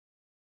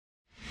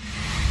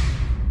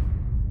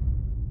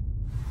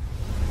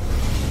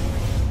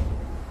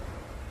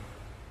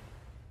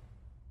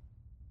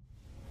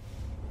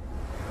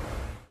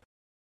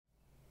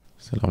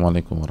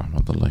Assalamualaikum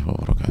warahmatullahi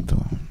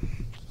wabarakatuh.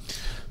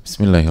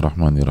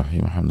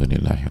 Bismillahirrahmanirrahim.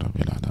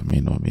 Alhamdulillahirabbil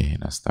alamin wa bihi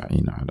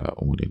nasta'in ala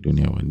umuri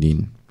dunya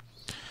waddin.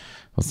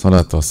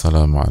 Wassalatu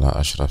wassalamu ala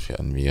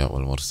asyrafil anbiya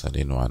wal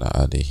mursalin wa ala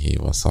alihi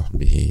wa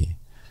sahbihi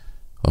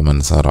wa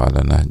man sara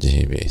ala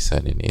nahjihi bi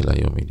ihsanin ila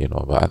yaumil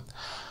wa ba'd.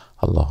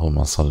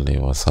 Allahumma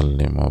salli wa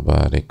sallim wa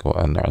barik wa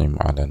an'im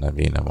ala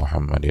nabiyyina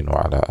Muhammadin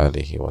wa ala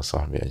alihi wa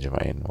sahbihi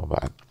ajma'in wa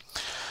ba'd.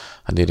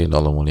 Hadirin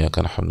Allah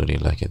muliakan,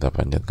 alhamdulillah kita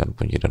panjatkan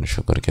puji dan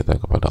syukur kita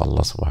kepada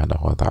Allah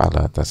Subhanahu wa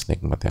taala atas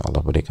nikmat yang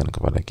Allah berikan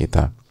kepada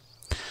kita.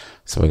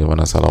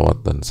 Sebagaimana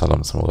salawat dan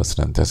salam semoga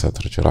senantiasa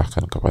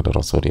tercurahkan kepada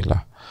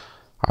Rasulullah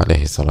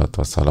alaihi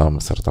salatu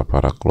wassalam serta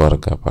para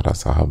keluarga, para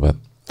sahabat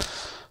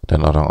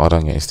dan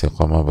orang-orang yang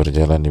istiqomah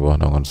berjalan di bawah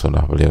naungan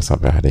sunnah beliau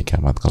sampai hari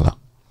kiamat kelak.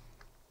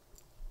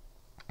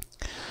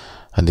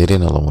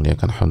 Hadirin Allah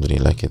muliakan,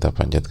 alhamdulillah kita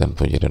panjatkan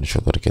puji dan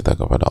syukur kita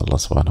kepada Allah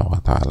Subhanahu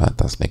wa taala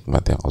atas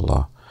nikmat yang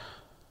Allah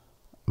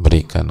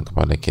berikan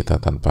kepada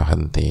kita tanpa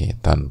henti,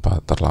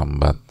 tanpa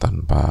terlambat,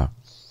 tanpa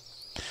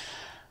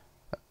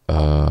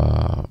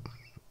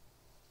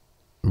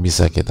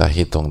bisa kita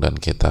hitung dan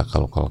kita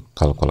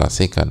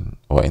kalkulasikan.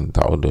 Wa in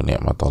ta'udu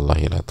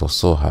ni'matallahi la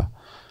tuhsuha.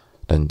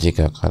 Dan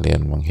jika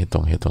kalian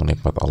menghitung-hitung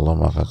nikmat Allah,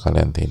 maka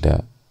kalian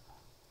tidak,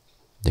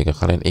 jika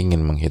kalian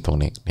ingin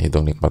menghitung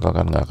nikmat Allah,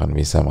 kan nggak akan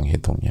bisa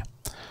menghitungnya.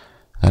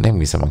 Nggak ada yang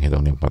bisa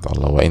menghitung nikmat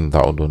Allah. Wa in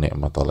ta'udu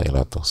ni'matallahi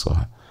la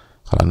tuhsuha.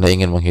 Kalau Anda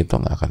ingin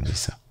menghitung, nggak akan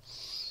bisa.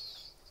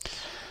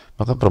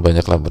 Maka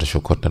perbanyaklah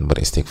bersyukur dan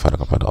beristighfar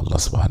kepada Allah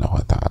Subhanahu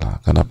wa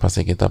taala. Karena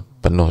pasti kita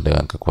penuh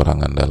dengan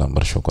kekurangan dalam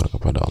bersyukur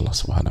kepada Allah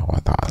Subhanahu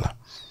wa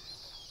taala.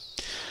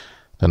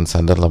 Dan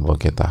sadarlah bahwa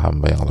kita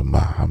hamba yang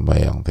lemah,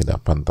 hamba yang tidak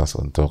pantas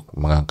untuk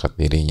mengangkat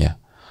dirinya.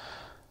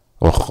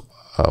 Wa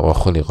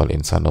khuliqal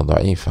insanu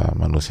dha'ifa,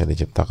 manusia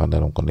diciptakan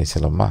dalam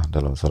kondisi lemah,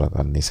 dalam surat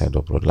An-Nisa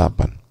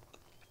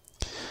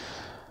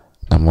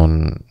 28.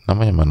 Namun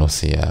namanya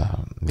manusia,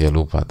 dia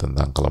lupa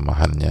tentang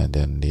kelemahannya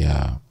dan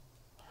dia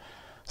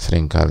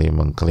seringkali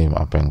mengklaim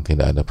apa yang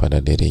tidak ada pada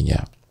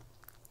dirinya.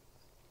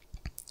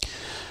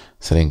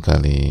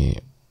 Seringkali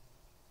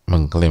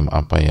mengklaim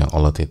apa yang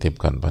Allah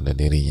titipkan pada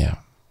dirinya.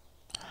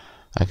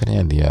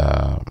 Akhirnya dia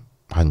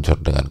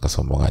hancur dengan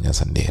kesombongannya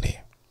sendiri.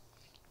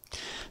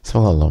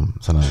 Semoga Allah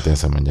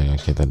senantiasa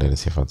menjaga kita dari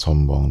sifat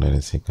sombong,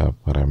 dari sikap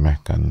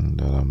meremehkan,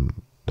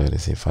 dari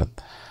sifat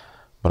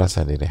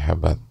merasa diri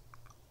hebat.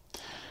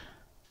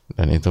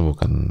 Dan itu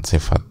bukan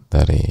sifat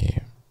dari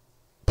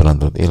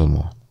penuntut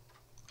ilmu.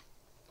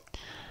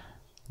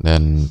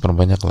 Dan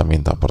perbanyaklah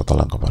minta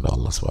pertolongan kepada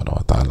Allah Subhanahu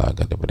wa taala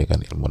agar diberikan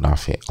ilmu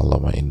nafi.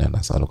 Allahumma inna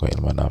nas'aluka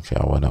ilman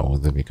nafi'a wa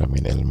na'udzubika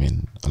min ilmin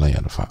la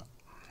yanfa'.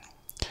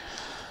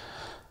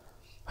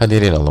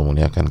 Hadirin Allah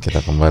muliakan,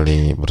 kita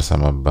kembali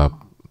bersama bab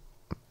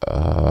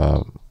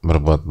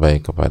berbuat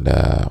baik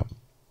kepada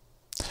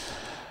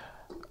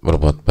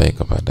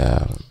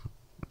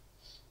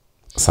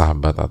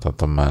sahabat atau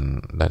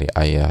teman dari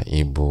ayah,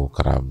 ibu,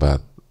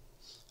 kerabat,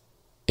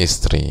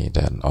 istri,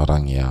 dan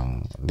orang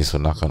yang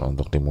disunahkan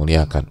untuk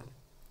dimuliakan.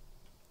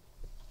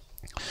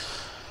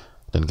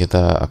 Dan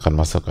kita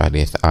akan masuk ke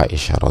hadits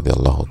Aisyah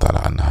Radhiallahu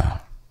ta'ala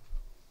anha.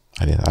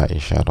 Hadits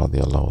Aisyah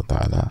Radhiallahu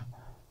ta'ala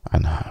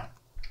anha.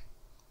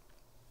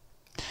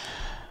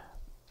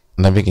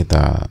 Nabi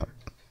kita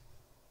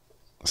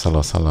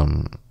sallallahu alaihi wasallam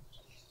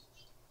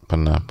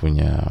pernah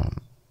punya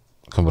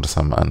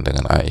kebersamaan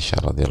dengan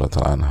Aisyah Radhiallahu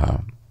ta'ala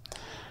anha.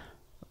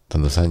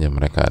 Tentu saja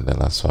mereka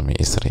adalah suami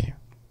istri.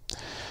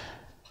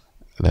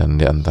 Dan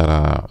di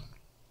antara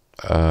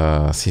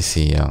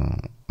sisi yang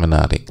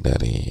menarik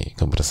dari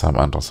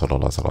kebersamaan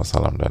Rasulullah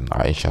SAW dan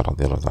Aisyah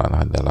radhiyallahu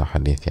anha adalah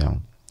hadis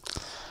yang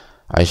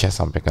Aisyah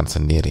sampaikan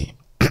sendiri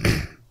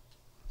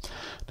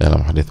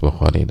dalam hadis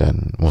Bukhari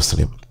dan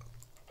Muslim.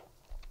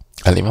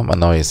 Al-Imam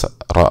An-Nawawi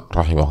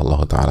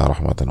rahimahullahu ta'ala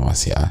rahmatan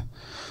wasi'ah,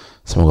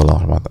 semoga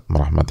Allah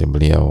merahmati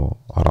beliau,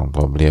 orang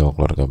tua beliau,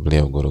 keluarga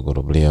beliau,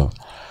 guru-guru beliau,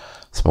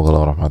 semoga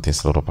Allah merahmati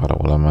seluruh para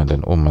ulama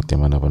dan umat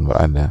dimanapun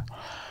berada.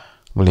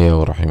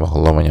 Beliau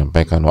rahimahullah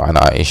menyampaikan wa an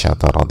Aisyah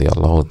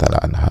radhiallahu ta'ala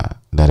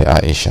anha, dari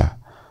Aisyah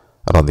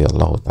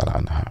radhiallahu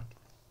ta'ala anha,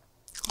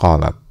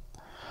 qalat,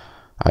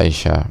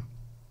 Aisyah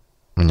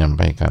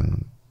menyampaikan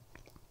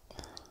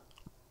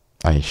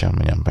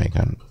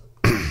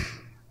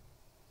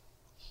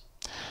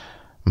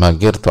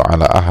magirtu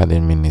ala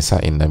ahadin min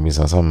nisa'in Nabi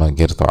SAW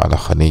magirtu ala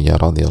Khadijah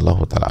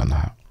radhiallahu ta'ala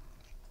anha.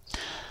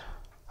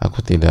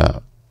 Aku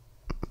tidak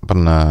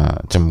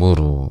pernah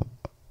cemburu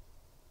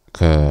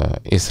ke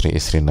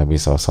istri-istri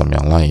Nabi SAW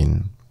yang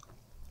lain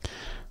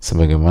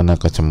sebagaimana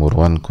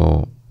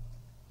kecemburuanku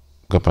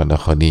kepada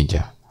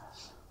Khadijah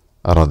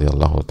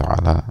radhiallahu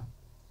ta'ala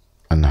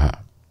anha.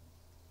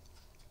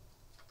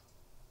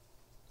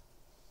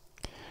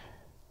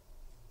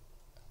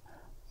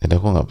 Jadi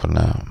aku nggak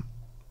pernah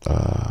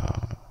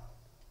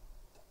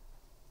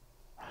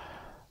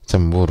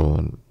cemburu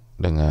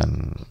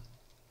dengan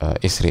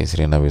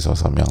istri-istri Nabi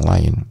SAW yang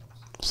lain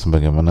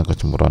sebagaimana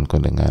kecemburuanku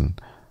dengan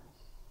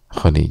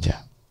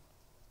Khadijah.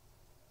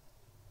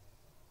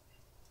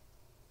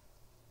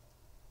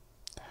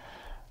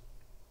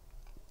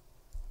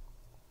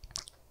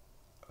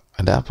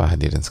 Ada apa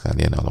hadirin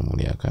sekalian Allah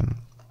muliakan?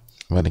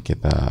 Mari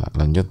kita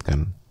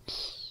lanjutkan.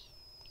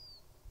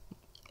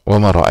 Wa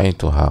ma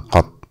ra'aituha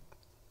qat.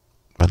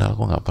 Padahal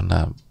aku nggak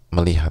pernah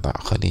melihat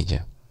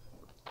Khadijah,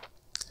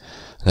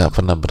 nggak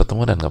pernah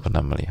bertemu dan nggak pernah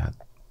melihat.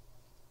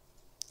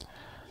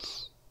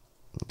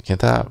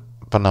 Kita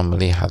pernah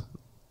melihat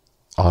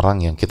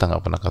orang yang kita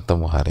nggak pernah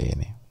ketemu hari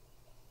ini,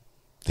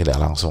 tidak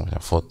langsung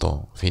ya,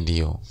 foto,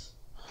 video.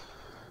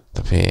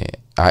 Tapi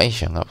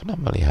Aisyah nggak pernah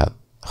melihat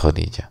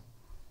Khadijah,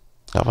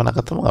 nggak pernah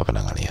ketemu, nggak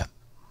pernah ngelihat.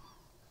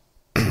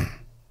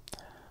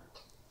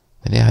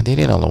 Jadi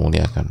hadirin Allah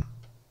muliakan,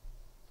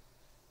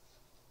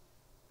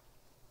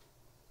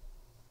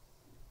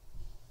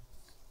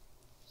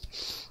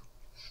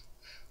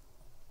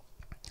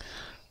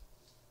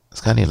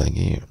 sekali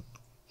lagi,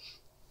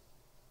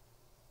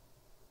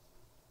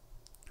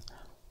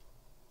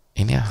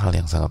 ini hal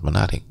yang sangat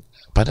menarik.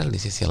 Padahal di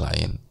sisi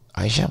lain,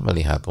 Aisyah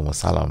melihat Ummu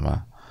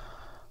Salamah,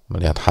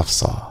 melihat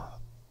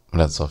Hafsah,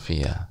 melihat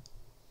Sofia,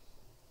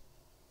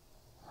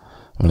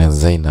 melihat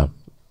Zainab,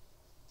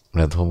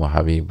 melihat Ummu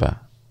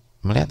Habibah,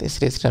 melihat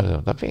istri-istri,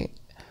 tapi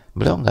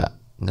beliau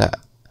nggak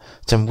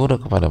cemburu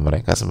kepada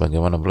mereka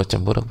sebagaimana beliau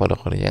cemburu kepada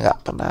Khadijah. Nggak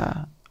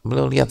pernah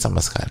beliau lihat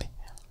sama sekali.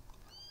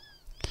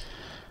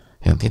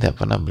 Yang tidak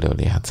pernah beliau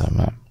lihat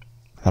sama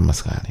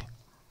sekali.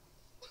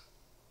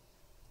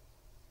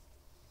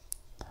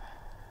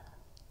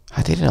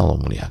 Hadirin Allah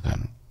muliakan,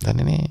 dan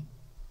ini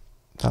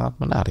sangat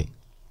menarik.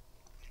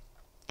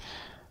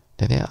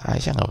 Jadi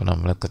Aisyah nggak pernah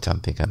melihat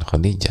kecantikan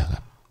Khadijah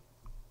kan.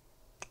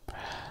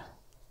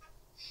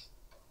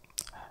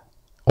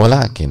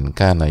 Walakin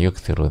kana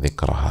yukthiru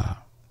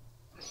dzikraha.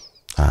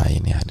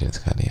 Ini hadirin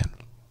sekalian.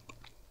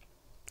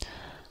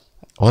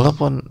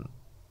 Walaupun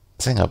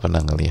saya nggak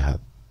pernah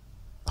ngelihat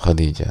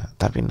Khadijah,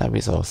 tapi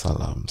Nabi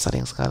SAW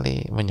sering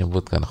sekali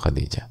menyebutkan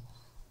Khadijah,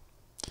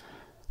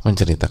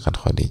 menceritakan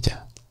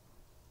Khadijah,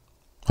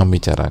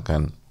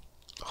 membicarakan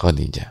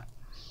Khadijah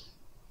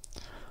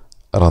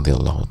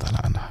Radhiallahu ta'ala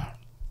anha.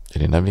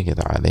 Jadi Nabi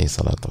kita alaihi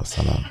salatu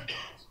wassalam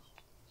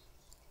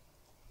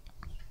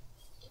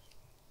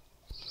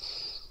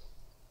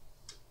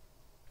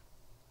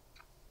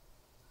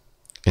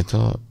itu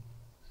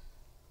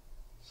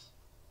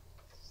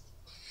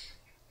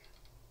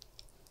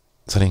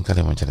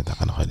seringkali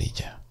menceritakan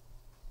Khadijah.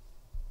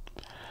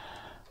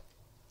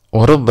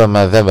 Wa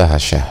rubbama dhabaha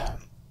syah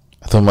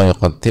thumma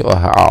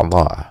yuqatti'uha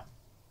a'dha'a.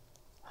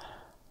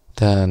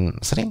 Dan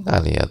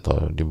seringkali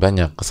atau di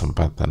banyak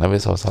kesempatan Nabi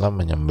SAW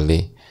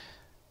menyembelih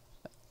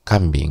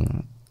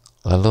kambing,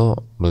 lalu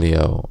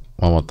beliau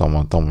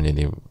memotong-motong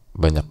menjadi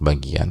banyak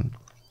bagian,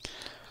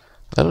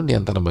 lalu di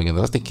antara bagian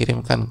terus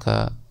dikirimkan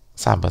ke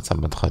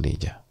sahabat-sahabat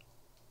Khadijah,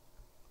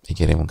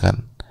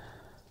 dikirimkan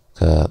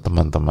ke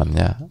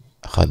teman-temannya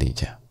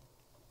Khadijah,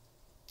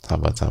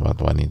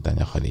 sahabat-sahabat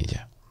wanitanya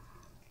Khadijah.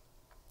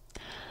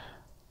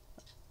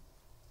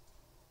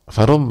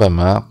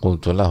 Farubbama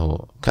qultu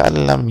lahu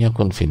ka'an lam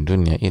yakun fid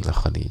dunya illa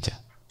Khadijah.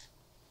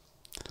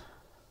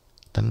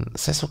 Dan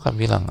saya suka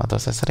bilang,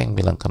 atau saya sering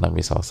bilang ke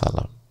Nabi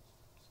SAW,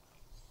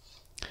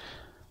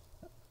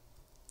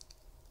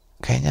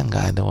 kayaknya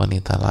nggak ada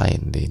wanita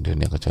lain di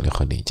dunia kecuali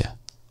Khadijah.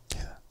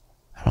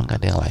 Emang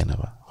nggak ada yang lain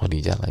apa?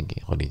 Khadijah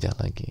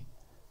lagi.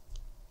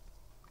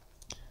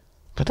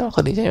 Padahal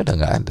Khadijah udah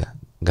nggak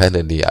ada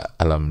di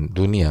alam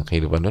dunia,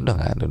 kehidupan udah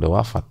nggak ada, udah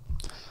wafat.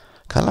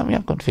 Kalam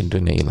yakun fid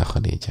dunya illa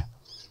Khadijah.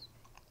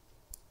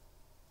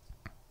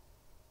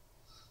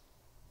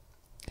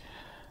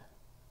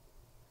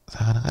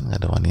 Seakan-akan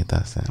nggak ada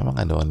wanita, emang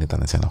nggak ada wanita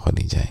nasional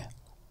Khadijah ya?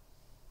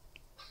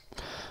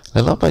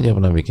 Lalu apa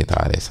jawab Nabi kita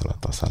alaihi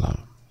salatu wassalam?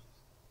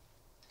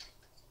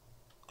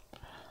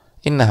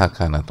 Innaha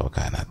kanat wa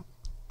kanat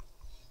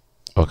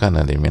wa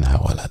kana li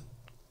minha walad.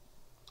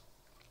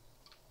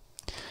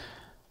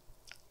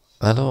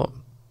 Lalu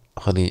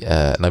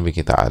Nabi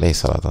kita alaihi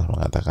salatu wassalam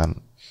mengatakan,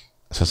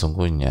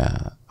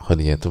 sesungguhnya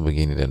Khadijah itu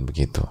begini dan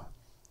begitu.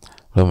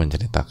 Belum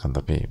menceritakan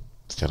tapi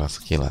secara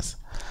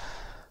sekilas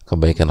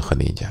kebaikan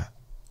Khadijah.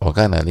 Wa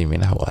kana li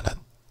minha walad.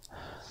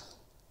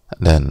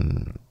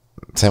 Dan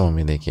saya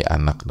memiliki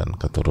anak dan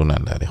keturunan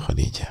dari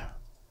Khadijah.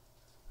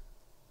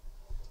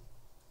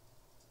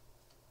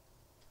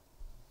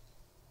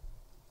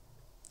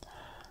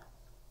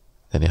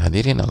 Jadi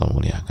hadirin Allah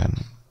muliakan,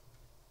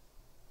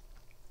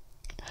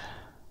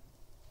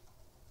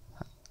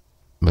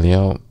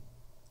 beliau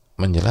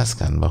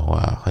menjelaskan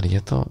bahwa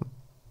Khadijah itu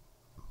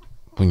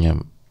punya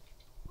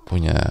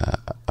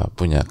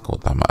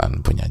keutamaan,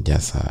 punya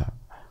jasa,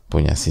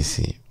 punya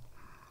sisi.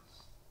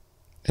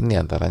 Dan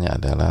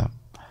diantaranya adalah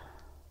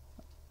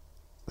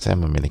saya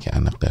memiliki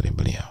anak dari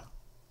beliau.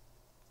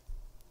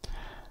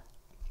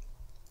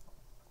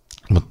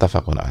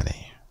 Muttafaqun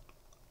alaih.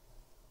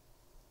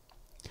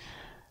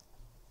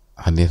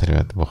 Hadits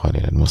riwayat Bukhari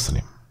dan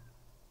Muslim.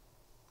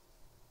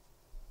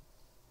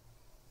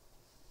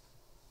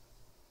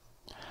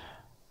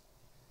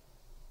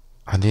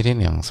 Hadirin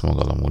yang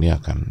semoga Allah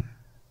muliakan,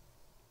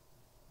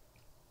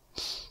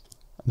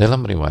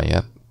 dalam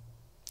riwayat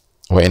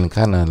wa in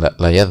kana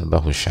la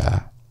yadhbahu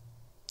syah,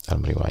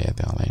 dalam riwayat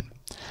yang lain,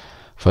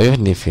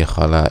 fayuhdi fi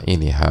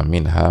khalailiha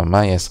minha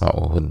ma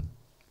yasma'uhun.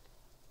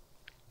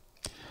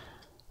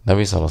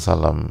 Nabi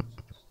SAW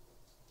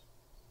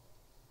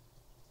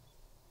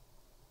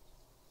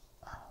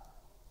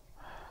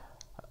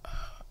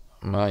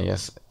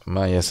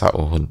ma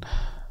yasa'uhun.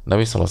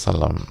 Nabi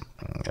SAW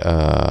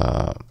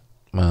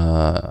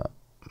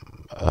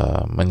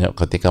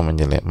ketika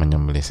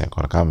menyembelih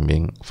seekor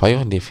kambing,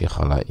 fayuhdi fi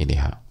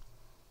khalailiha,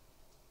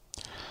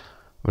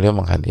 beliau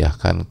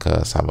menghadiahkan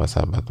ke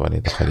sahabat-sahabat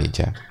wanita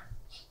Khadijah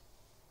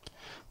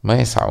ma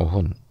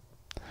yasa'uhun,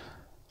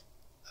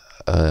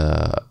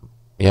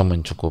 yang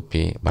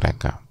mencukupi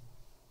mereka.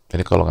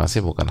 Jadi kalau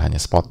ngasih bukan hanya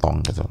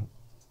sepotong gitu.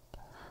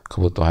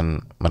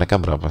 Kebutuhan mereka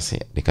berapa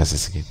sih, dikasih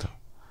segitu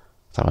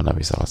sama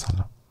Nabi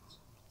SAW.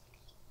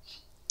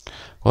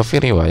 Wa fi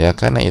riwayah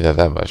kana idza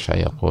dhaba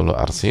yaqulu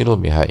arsilu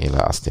biha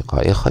ila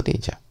asdiqai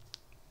Khadijah.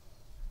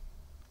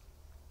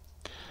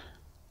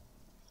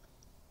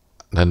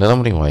 Dan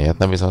dalam riwayat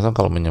Nabi SAW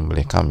kalau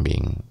menyembelih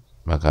kambing,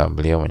 maka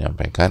beliau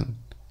menyampaikan,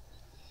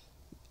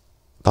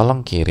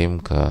 tolong kirim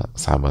ke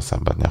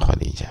sahabat-sahabatnya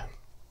Khadijah.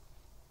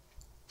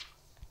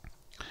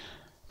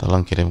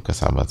 Tolong kirim ke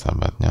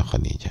sahabat-sahabatnya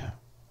Khadijah.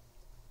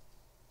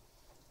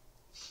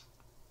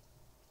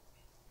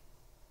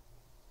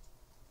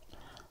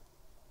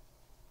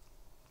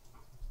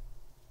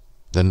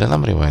 Dan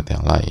dalam riwayat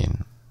yang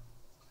lain,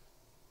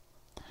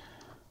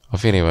 wa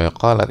fi riwayat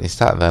qalat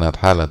ista'dhanat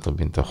Halatu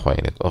bintu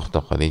Khuwailid ukhtu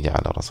Khadijah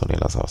ala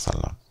Rasulillah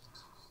SAW.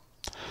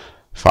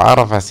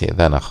 Fa'arafa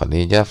isti'dhana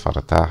Khadijah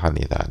fartaha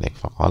lidhalik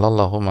faqala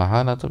Allahumma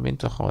Halatu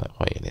bintu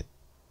Khuwailid.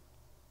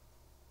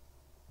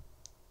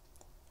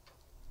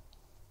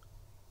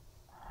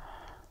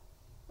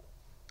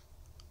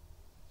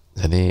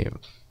 Jadi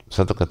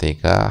suatu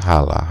ketika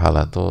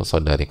Hala itu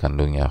saudari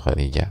kandungnya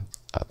Khadijah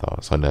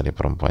atau saudari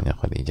perempuannya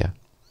Khadijah,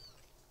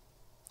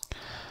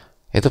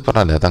 itu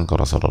pernah datang ke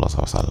Rasulullah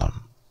SAW.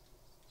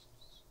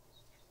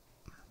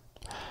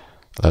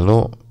 Lalu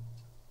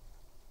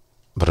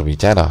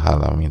berbicara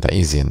Hala minta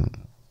izin,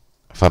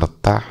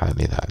 fartaha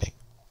lidzalik.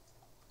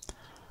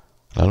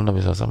 Lalu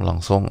Nabi SAW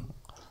langsung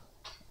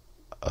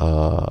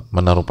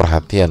menaruh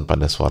perhatian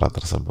pada suara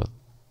tersebut.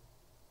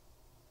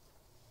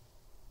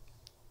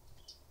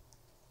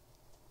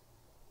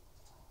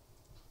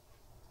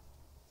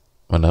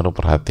 Menaruh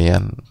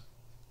perhatian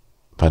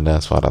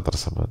pada suara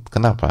tersebut.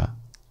 Kenapa?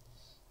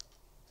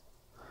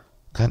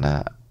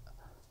 Karena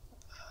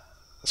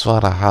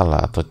suara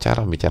Hala atau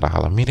cara bicara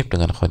Hala mirip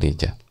dengan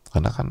Khadijah,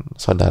 karena kan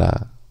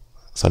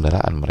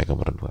saudaraan mereka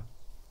berdua.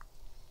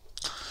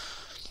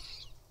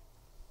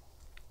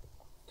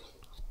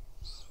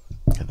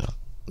 Gitu.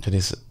 Jadi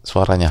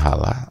suaranya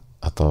Hala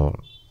atau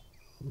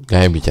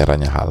gaya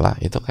bicaranya Hala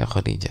itu kayak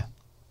Khadijah.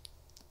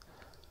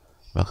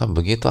 Maka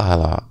begitu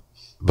Hala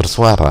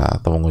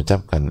bersuara atau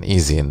mengucapkan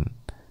izin,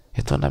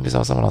 itu Nabi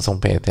SAW langsung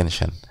pay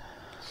attention,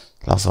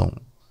 langsung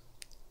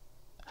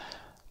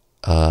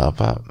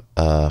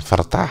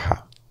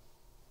fartaha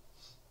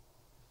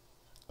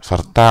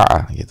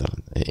gitu,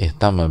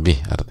 ihtama bih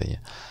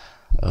artinya,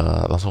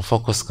 langsung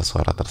fokus ke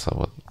suara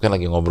tersebut. Mungkin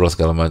lagi ngobrol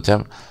segala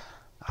macam,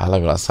 Hala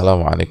bilang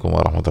assalamualaikum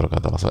warahmatullahi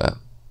wabarakatuh,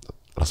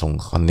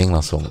 langsung kening,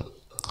 langsung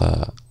ke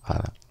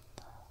Hala,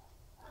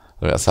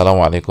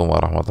 assalamualaikum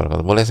warahmatullahi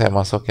wabarakatuh, boleh saya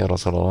masuk ya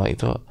Rasulullah?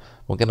 Itu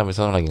mungkin Nabi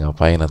SAW lagi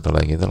ngapain atau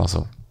lagi itu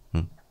langsung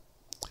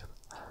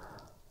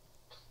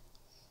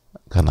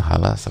karena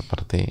Hala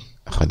seperti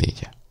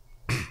Khadijah.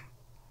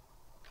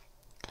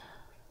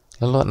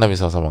 Lalu Nabi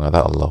SAW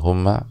mengatakan,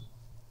 Allahumma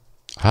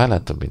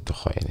Halatu bintu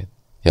Khuwailid,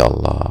 ya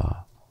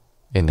Allah,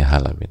 ini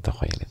Hala bintu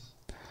Khuwailid,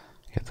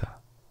 gitu.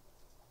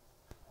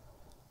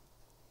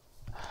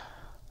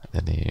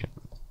 Jadi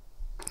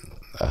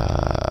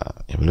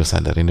ya beliau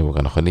sadar ini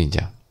bukan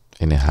Khadijah,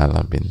 ini Hala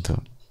bintu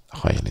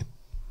Khuwailid.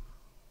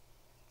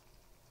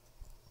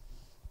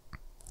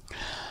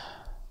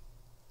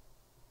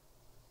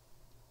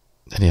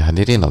 Jadi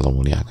hadirin Allah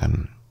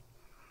muliakan,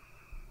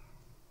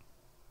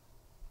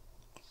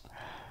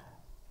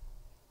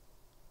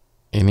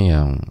 ini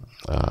yang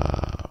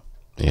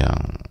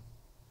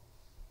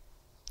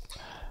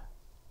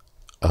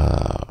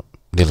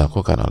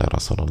dilakukan oleh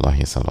Rasulullah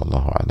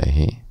Sallallahu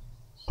Alaihi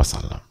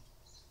Wasallam.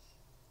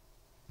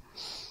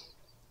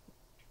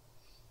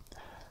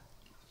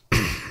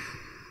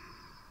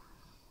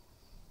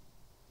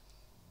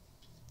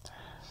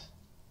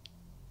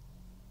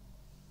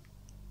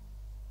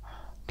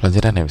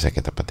 Pelajaran yang bisa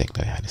kita petik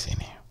dari hadis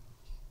ini.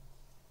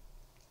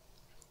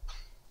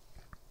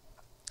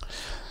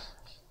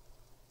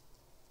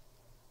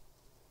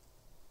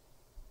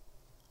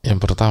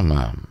 Yang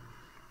pertama,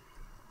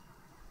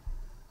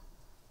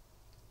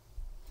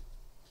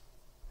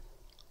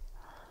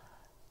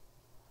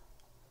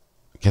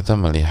 kita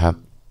melihat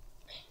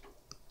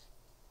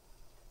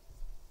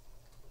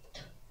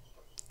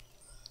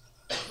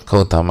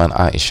keutamaan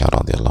Aisyah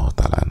Radhiallahu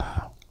ta'ala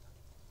anha.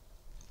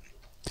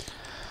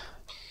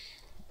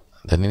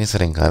 Dan ini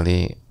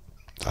seringkali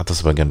atau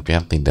sebagian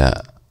pihak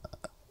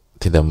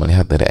tidak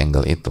melihat dari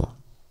angle itu,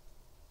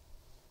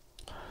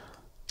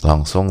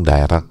 langsung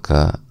direct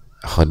ke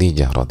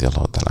Khadijah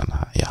radhiallahu ta'ala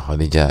anha. Ya,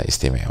 Khadijah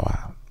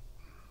istimewa,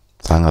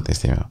 sangat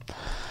istimewa.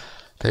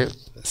 Tapi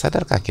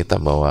sadarkah kita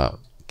bahwa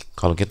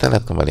kalau kita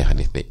lihat kembali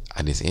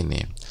hadis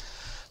ini,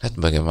 lihat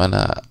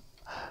bagaimana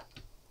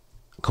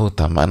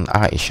keutamaan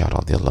Aisyah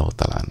radhiallahu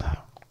ta'ala anha,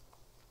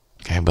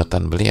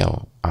 kehebatan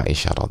beliau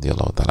Aisyah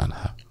radhiallahu ta'ala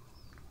anha,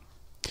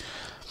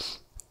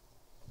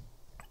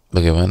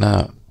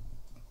 bagaimana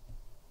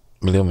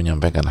beliau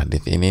menyampaikan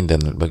hadis ini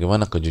dan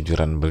bagaimana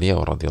kejujuran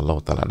beliau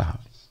radhiyallahu ta'ala anha.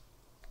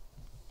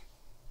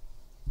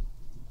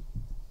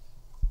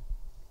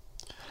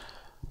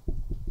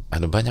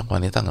 Ada banyak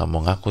wanita nggak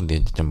mau ngaku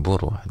dia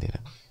cemburu.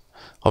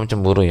 Kamu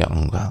cemburu ya?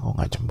 Enggak, aku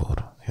nggak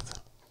cemburu. Gitu.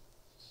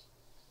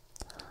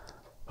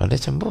 Padahal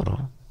cemburu.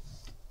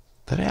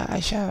 Tapi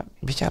Aisyah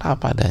bicara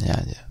apa adanya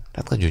aja.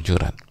 Lihat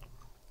kejujuran.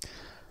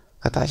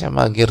 Kata Aisyah,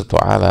 magirtu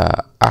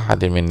ala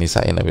ahadin min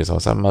nisa'i Nabi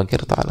SAW,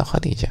 magirtu ala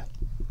Khadijah.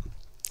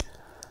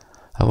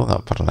 Aku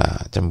nggak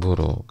pernah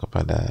cemburu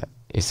kepada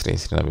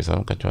istri-istri Nabi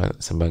SAW kecuali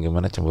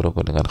sebagaimana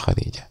cemburuku dengan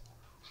Khadijah.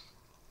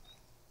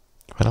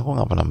 Karena aku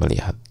nggak pernah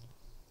melihat.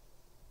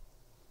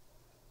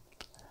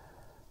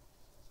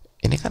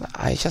 Ini kan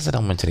Aisyah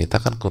sedang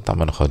menceritakan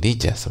keutamaan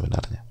Khadijah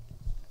sebenarnya.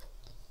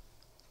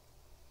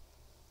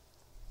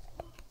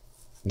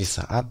 Di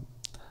saat,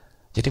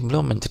 jadi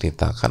beliau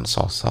menceritakan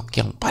sosok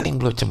yang paling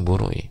beliau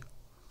cemburui.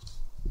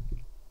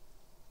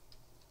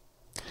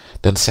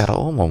 Dan secara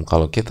umum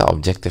kalau kita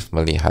objektif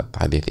melihat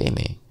hadis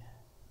ini,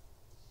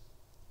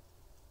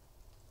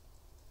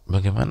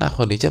 bagaimana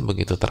Khadijah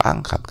begitu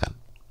terangkat kan?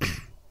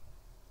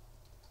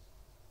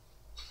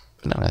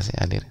 Benar nggak sih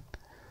hadirin?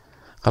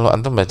 Kalau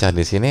antum baca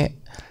hadis ini,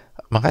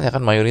 makanya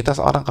kan mayoritas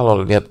orang kalau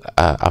lihat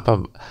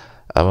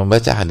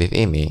membaca hadis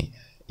ini,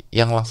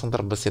 yang langsung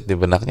terbesit di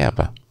benaknya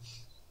apa?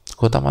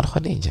 Keutamaan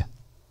Khadijah.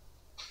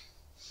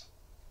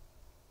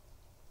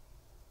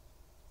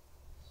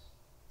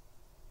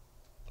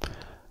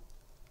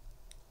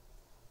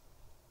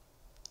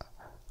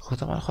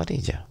 Keutamaan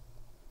Khadijah.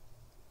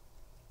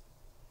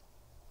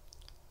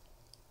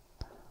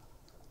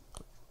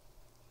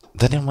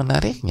 Dan yang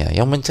menariknya,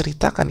 yang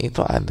menceritakan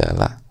itu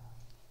adalah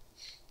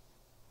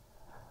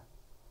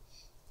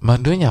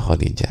madunya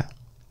Khadijah,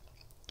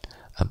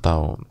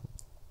 atau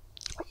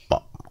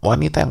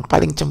wanita yang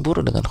paling cemburu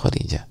dengan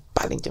Khadijah,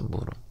 paling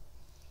cemburu,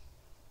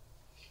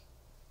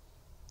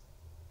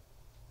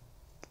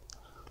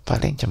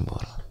 paling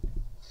cemburu.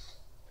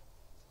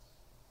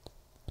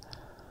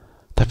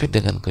 Tapi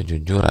dengan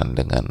kejujuran,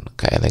 dengan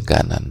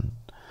keeleganan,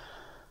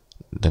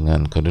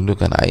 dengan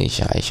kedudukan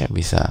Aisyah, Aisyah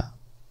bisa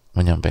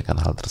menyampaikan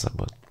hal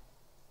tersebut.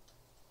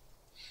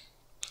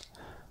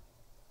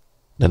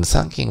 Dan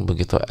saking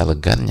begitu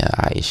elegannya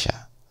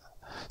Aisyah,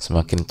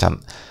 semakin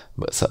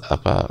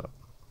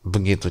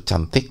begitu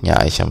cantiknya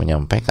Aisyah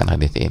menyampaikan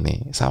hadis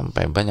ini,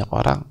 sampai banyak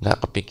orang nggak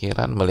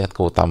kepikiran melihat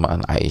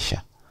keutamaan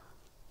Aisyah.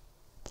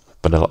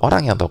 Padahal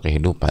orang yang tahu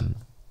kehidupan,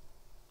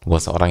 gak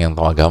usah orang yang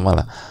tahu agama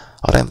lah,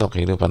 orang yang tahu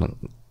kehidupan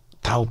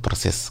tahu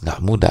persis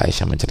nggak mudah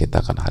Aisyah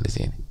menceritakan hadis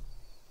ini.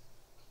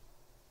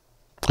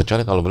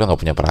 Kecuali kalau beliau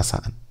nggak punya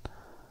perasaan.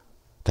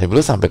 Tapi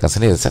beliau sampaikan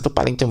sendiri, saya tuh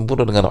paling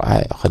cemburu dengan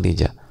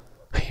Khadijah.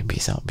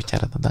 Bisa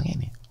bicara tentang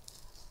ini.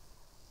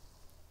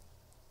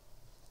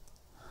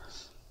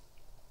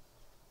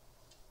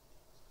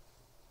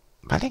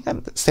 Paling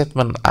kan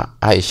statement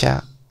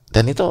Aisyah,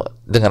 dan itu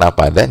dengan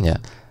apa adanya.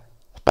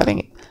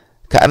 Paling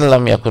ka'an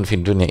lam yakun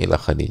fid dunya illa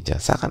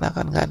Khadijah,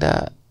 seakan-akan nggak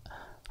ada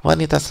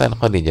wanita selain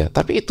Khadijah.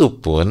 Tapi itu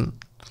pun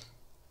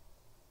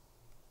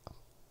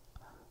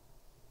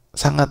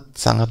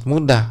sangat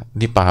mudah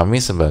dipahami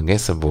sebagai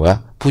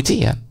sebuah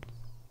pujian.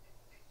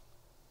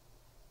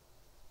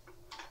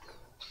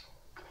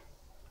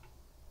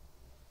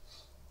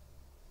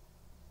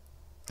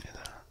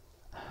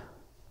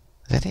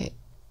 Jadi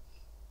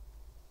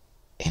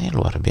ini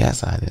luar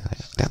biasa.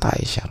 Lihat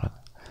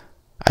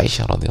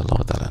Aisyah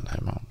radhiallahu ta'ala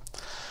anha.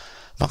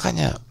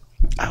 Makanya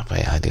apa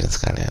ya hadirin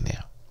sekalian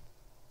ya,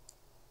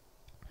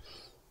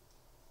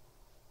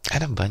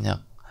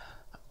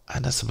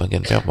 ada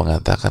sebagian pihak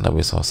mengatakan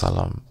Nabi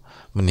SAW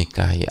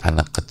menikahi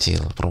anak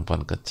kecil,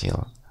 perempuan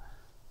kecil.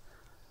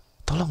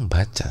 Tolong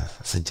baca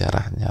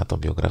sejarahnya atau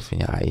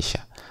biografinya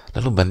Aisyah,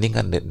 lalu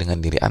bandingkan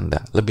dengan diri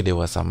Anda, lebih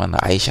dewasa mana,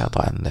 Aisyah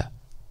atau Anda?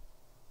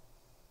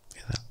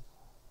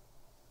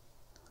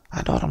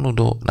 Ada orang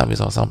nuduh Nabi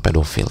SAW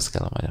pedofil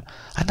segala macam.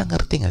 Anda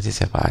ngerti nggak sih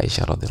siapa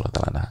Aisyah radhiallahu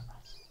ta'ala?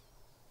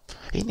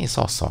 Ini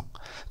sosok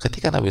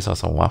ketika Nabi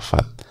SAW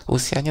wafat,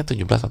 usianya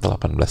 17 atau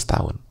 18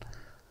 tahun.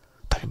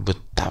 Tapi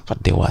betapa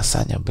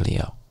dewasanya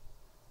beliau.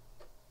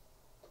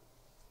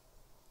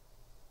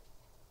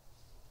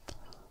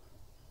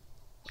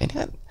 Ini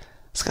kan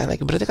sekali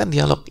lagi berarti kan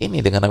dialog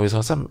ini dengan Nabi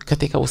SAW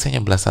ketika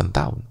usianya belasan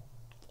tahun.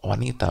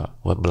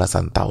 Wanita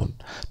belasan tahun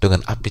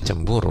dengan api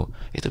cemburu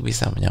itu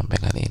bisa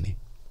menyampaikan ini.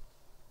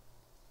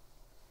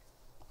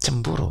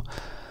 Cemburu,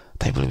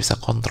 tapi belum bisa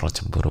kontrol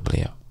cemburu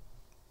beliau,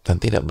 dan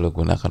tidak beliau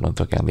gunakan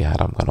untuk yang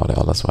diharamkan oleh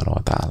Allah Subhanahu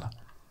wa Ta'ala.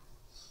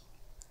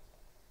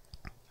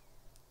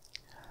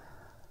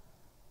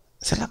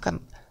 Silakan,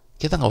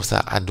 kita nggak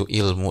usah adu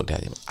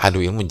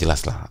ilmu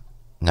jelas lah.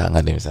 nggak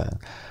ada yang bisa.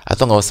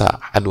 Atau nggak usah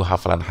adu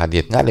hafalan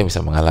hadits, nggak ada yang bisa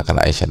mengalahkan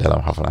Aisyah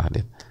dalam hafalan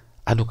hadits.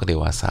 Adu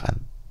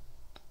kedewasaan.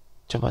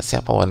 Coba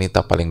siapa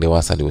wanita paling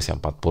dewasa di usia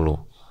 40,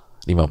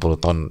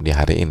 50 tahun di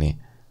hari ini?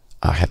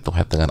 Head to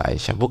head dengan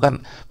Aisyah.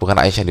 Bukan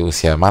Aisyah di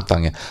usia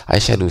matang ya,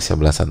 Aisyah di usia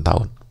belasan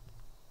tahun.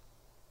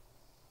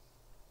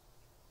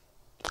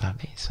 Gak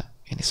bisa.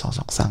 Ini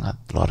sosok sangat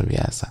luar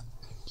biasa.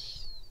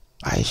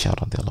 Aisyah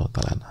Radhiallahu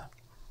ta'ala.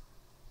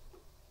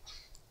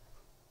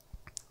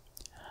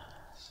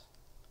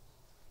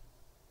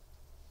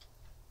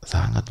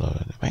 Sangat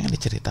luar biasa. Pengen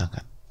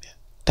diceritakan.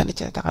 Dan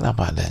diceritakan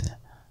apa adanya.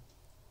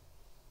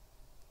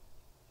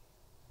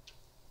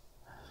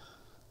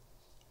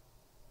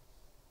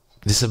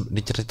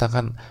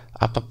 Diceritakan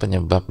apa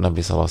penyebab Nabi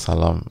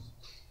SAW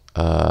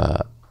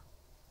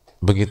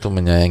begitu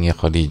menyayangi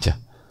Khadijah.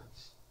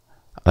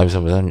 Nabi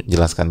SAW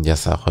menjelaskan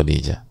jasa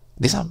Khadijah,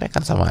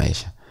 disampaikan sama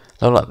Aisyah.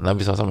 Lalu Nabi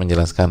SAW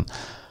menjelaskan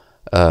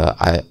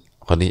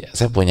Khadijah,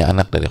 saya punya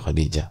anak dari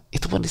Khadijah,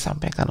 itu pun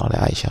disampaikan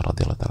oleh Aisyah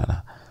Radhiallahu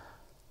ta'ala.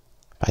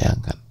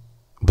 Bayangkan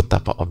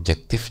betapa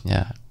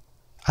objektifnya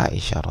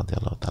Aisyah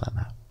Radhiallahu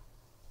ta'ala.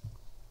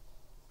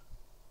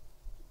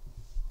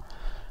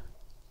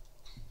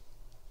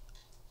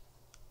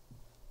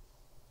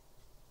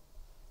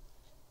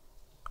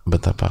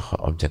 Betapa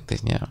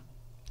objektifnya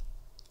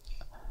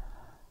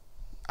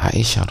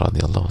Aisyah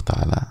Radhiallahu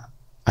ta'ala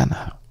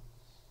anha.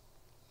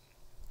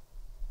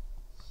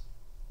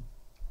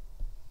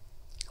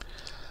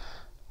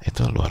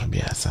 Itu luar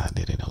biasa,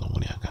 hadirin Allah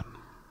muliakan.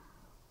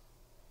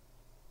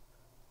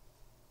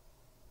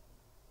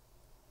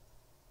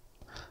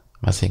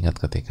 Masih ingat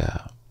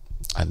ketika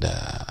ada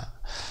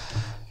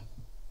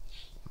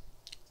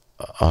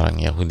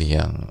orang Yahudi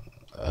yang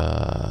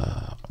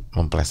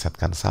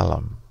memplesetkan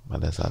salam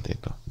pada saat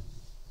itu.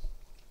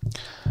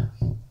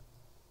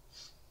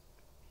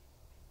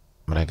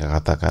 Mereka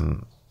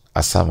katakan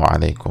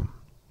assalamualaikum,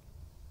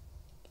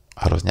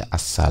 harusnya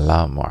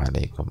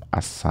assalamualaikum,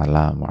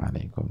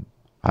 assalamualaikum,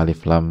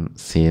 alif lam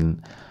sin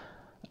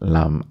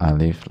lam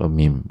alif lam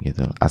mim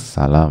gitu,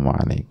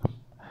 assalamualaikum.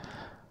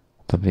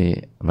 Tapi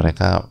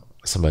mereka,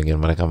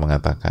 sebagian mereka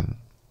mengatakan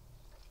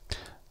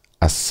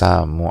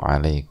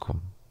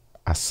assalamualaikum,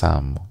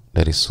 asam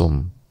dari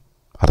sum,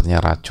 artinya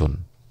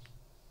racun.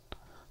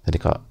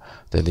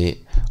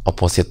 Jadi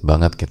opposite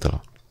banget gitu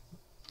loh,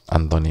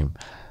 antonim.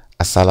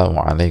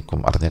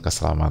 Assalamualaikum artinya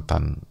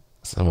keselamatan,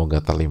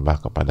 semoga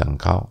terlimpah kepada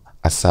engkau.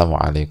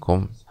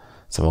 Assalamualaikum,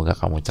 semoga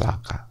kamu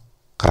celaka,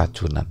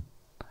 keracunan.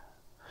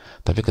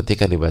 Tapi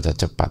ketika dibaca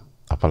cepat,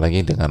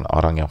 apalagi dengan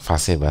orang yang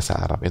fasih bahasa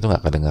Arab, itu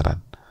nggak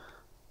kedengaran.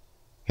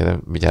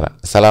 Kita bicara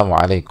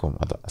assalamualaikum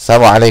atau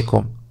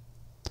assalamualaikum,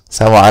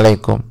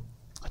 assalamualaikum,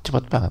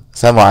 cepat banget,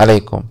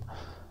 assalamualaikum,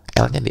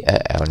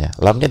 L-nya,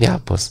 lamnya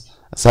dihapus,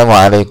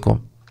 assalamualaikum.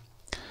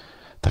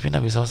 Tapi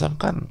Nabi SAW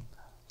kan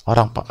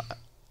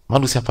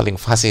manusia paling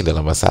fasih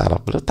dalam bahasa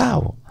Arab, beliau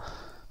tahu,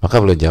 maka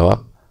beliau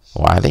jawab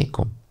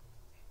waalaikum,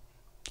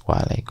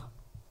 waalaikum.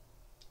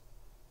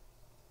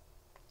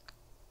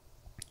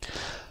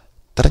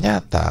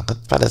 Ternyata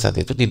pada saat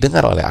itu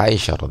didengar oleh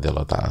Aisyah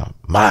radhiallahu ta'ala,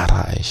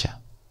 marah Aisyah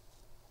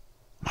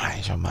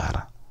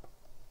marah.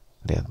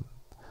 Lihat,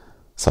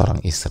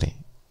 seorang istri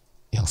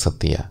yang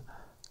setia,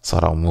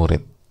 seorang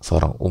murid,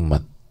 seorang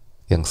umat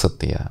yang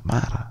setia,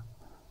 marah.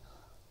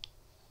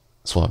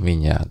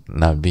 Suaminya,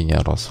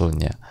 nabinya,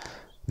 rasulnya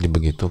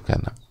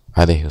dibegitukan,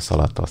 alaihi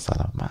salatu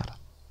wassalam, marah.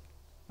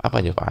 Apa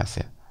jawab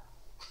Aisyah?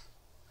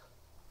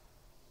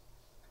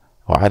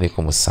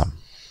 Wa'alaikumussalam,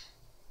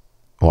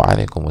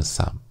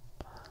 wa'alaikumussalam,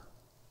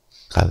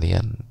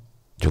 kalian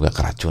juga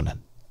keracunan.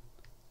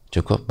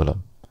 Cukup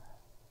belum?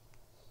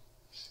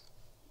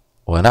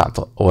 Wa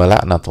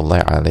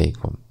la'natullahi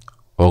alaikum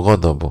wa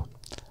ghadabuh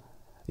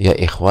ya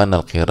ikhwan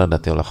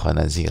al-qiradati wal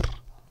khanazir.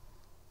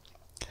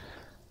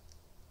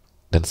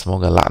 Dan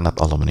semoga laknat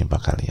Allah menimpa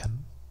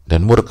kalian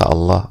dan murka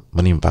Allah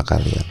menimpa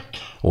kalian,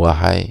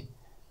 wahai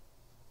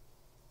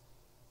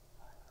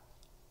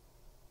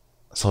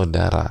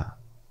saudara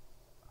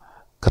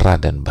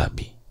kera dan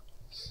babi.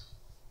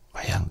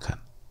 Bayangkan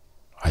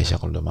Aisyah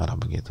kalau udah marah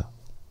begitu.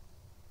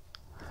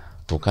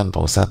 Tuh kan Pak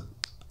Ustadz,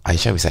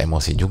 Aisyah bisa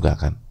emosi juga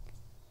kan?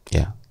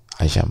 Ya,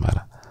 Aisyah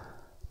marah.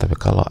 Tapi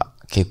kalau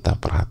kita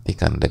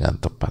perhatikan dengan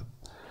tepat,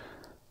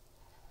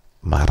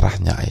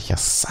 marahnya Aisyah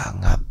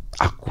sangat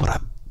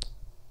akurat.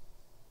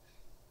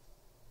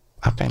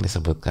 Apa yang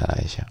disebutkan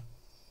Aisyah?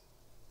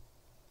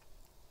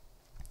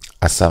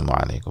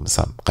 Assalamualaikum,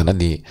 karena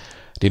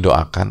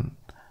didoakan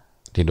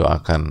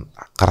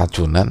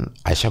keracunan,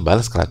 Aisyah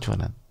balas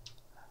keracunan.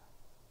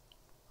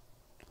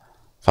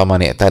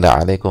 Faman i'tada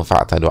 'alaikum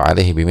fa'tadu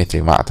 'alaihi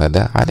bimithli ma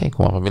i'tada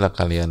 'alaikum. Apabila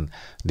kalian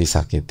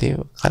disakiti,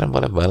 kalian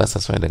boleh balas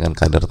sesuai dengan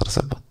kadar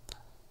tersebut.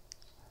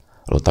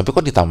 Loh, tapi kok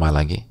ditambah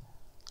lagi?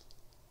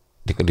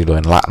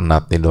 Didoain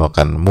laknat,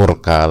 didoakan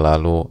murka,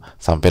 lalu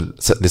sampai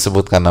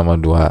disebutkan nama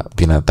dua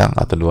binatang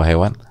atau dua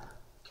hewan.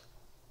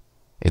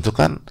 Itu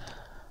kan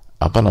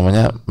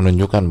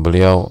menunjukkan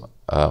beliau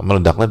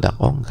meledak-ledak.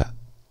 Oh enggak.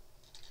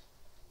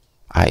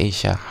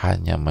 Aisyah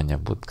hanya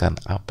menyebutkan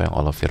apa yang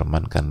Allah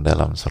firmankan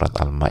dalam surat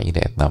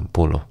Al-Maidah ayat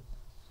 60.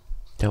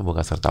 Coba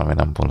buka surat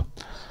Al-Maidah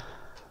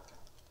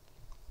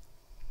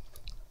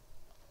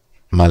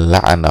 60. Man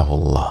la'anahu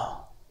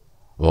Allah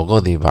wa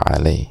ghadiba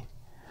alaih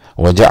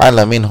wa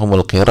ja'ala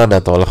minhumul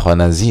qiradata wal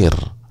khanazir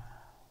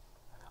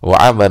wa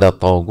abada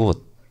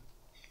taghut.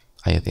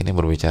 Ayat ini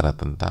berbicara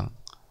tentang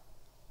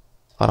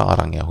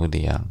orang-orang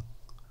Yahudi yang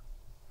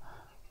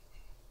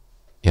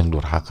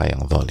durhaka,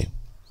 yang zalim,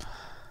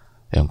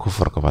 yang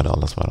kufur kepada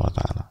Allah Subhanahu wa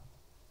taala.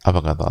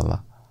 Apa kata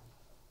Allah?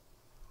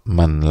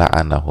 Man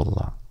la'anahu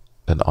Allah,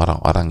 dan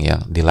orang-orang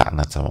yang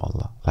dilaknat sama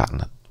Allah,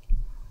 laknat.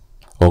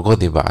 Wa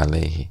ghadiba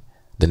alaihi,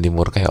 dan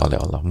dimurkai oleh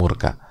Allah,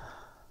 murka.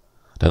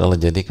 Dan Allah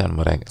jadikan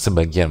mereka,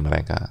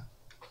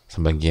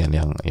 sebagian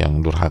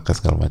yang durhaka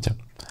segala macam,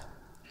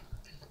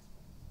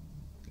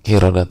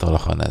 qiradatul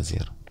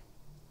khanazir.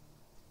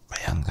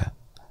 Bayangkan,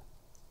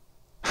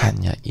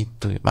 hanya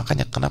itu.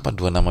 Makanya kenapa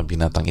dua nama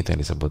binatang itu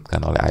yang disebutkan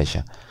oleh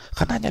Aisyah?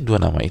 Karena hanya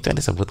dua nama itu yang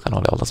disebutkan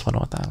oleh Allah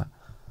Subhanahu wa taala.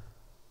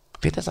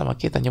 Beda sama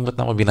kita nyebut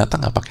nama binatang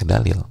nggak pakai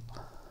dalil,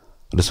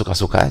 udah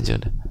suka-suka aja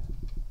udah.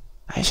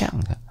 Aisyah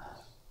enggak.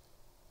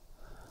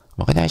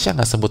 Makanya Aisyah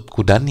nggak sebut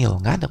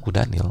kudanil, nggak ada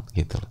kudanil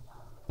gitu loh.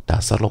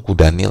 Dasar lo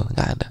kudanil,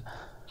 nggak ada.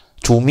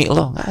 Cumi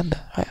lo, nggak ada.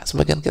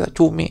 Sebagian kita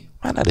cumi,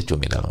 mana ada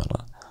cumi dalam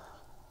Allah.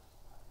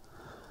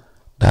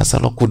 Dasar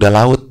lo kuda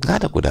laut, nggak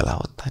ada kuda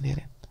laut,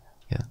 hadirin.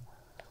 Ya.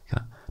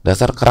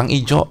 Dasar kerang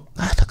hijau,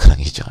 nggak ada kerang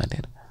hijau,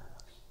 hadirin.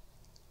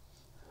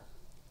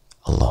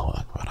 Allahu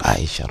Akbar.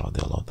 Aisyah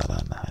Radhiallahu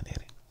ta'ala anha,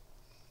 hadirin.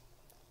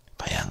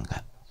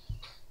 Bayangkan,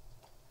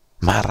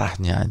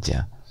 marahnya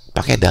aja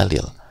pakai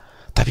dalil,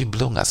 tapi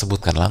beliau nggak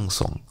sebutkan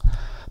langsung.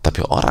 Tapi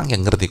orang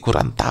yang ngerti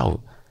Quran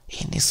tahu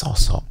ini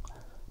sosok,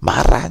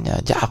 marahnya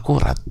aja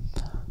akurat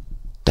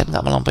dan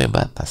nggak melampaui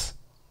batas.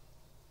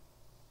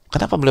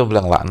 Kenapa beliau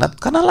bilang laknat?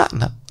 Karena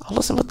laknat.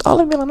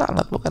 Allah bilang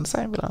laknat, bukan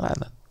saya bilang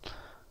laknat.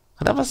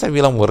 Kenapa saya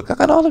bilang murka?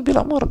 Karena Allah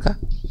bilang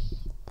murka.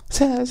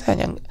 Saya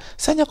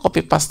hanya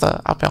copy paste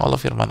apa yang Allah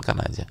firmankan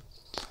aja.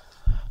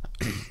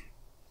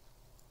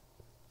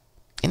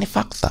 Ini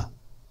fakta.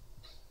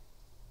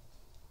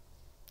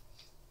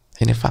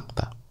 Ini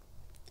fakta.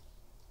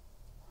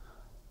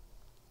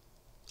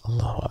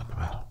 Allahu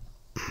Akbar.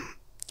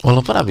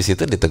 Walaupun habis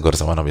itu ditegur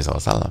sama Nabi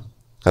SAW.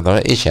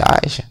 Katanya,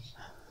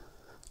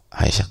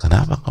 Aisyah,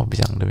 kenapa kau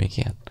bilang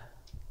demikian?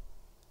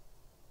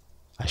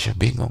 Aisyah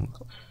bingung.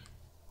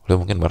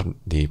 Beliau mungkin baru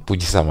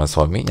dipuji sama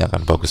suaminya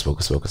kan, bagus.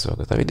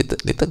 Tapi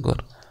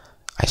ditegur.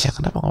 Aisyah,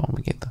 kenapa ngomong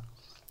begitu?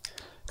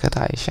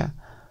 Kata Aisyah,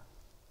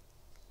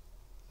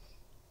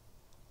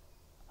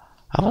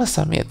 awal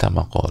sami'ta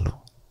maqalu.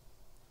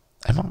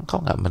 Emang engkau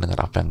nggak mendengar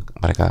apa yang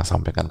mereka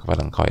sampaikan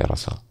kepada engkau ya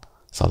Rasul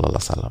sallallahu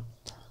alaihi wasallam?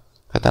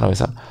 Kata Nabi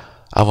SAW,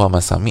 awa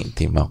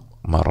masami'ti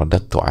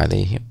maradatu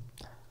alaihim.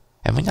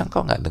 Emangnya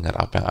engkau nggak dengar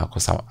apa yang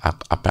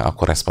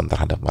aku respon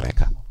terhadap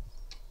mereka?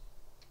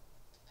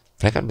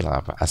 Mereka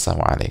bilang apa?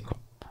 Assalamualaikum.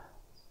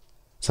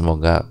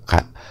 Semoga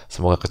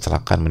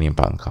kecelakaan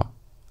menimpa engkau.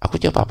 Aku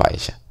jawab apa,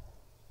 Aisyah?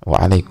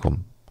 Waalaikum.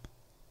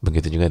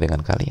 Begitu juga dengan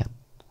kalian.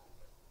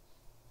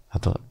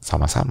 Atau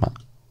sama-sama.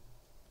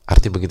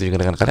 Arti begitu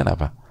juga dengan kalian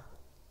apa?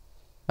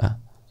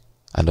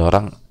 Ada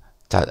orang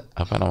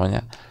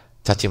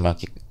caci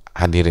maki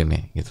hadirin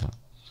nih gitu.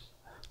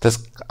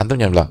 Terus antum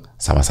jangan bilang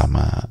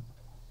sama-sama.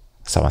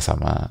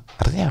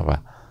 Artinya apa?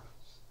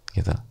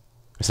 Gitu.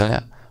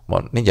 Misalnya,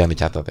 ini jangan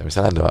dicatat ya.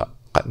 Misalnya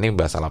ini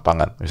bahasa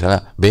lapangan.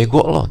 Misalnya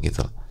bego loh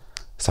gitu.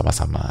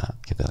 Sama-sama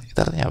gitu.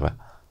 Itu artinya apa?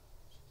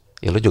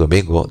 Ya lu juga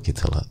bego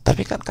gitu loh.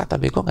 Tapi kan kata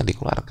bego nggak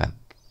dikeluarkan.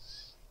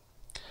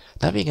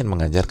 Nabi ingin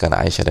mengajarkan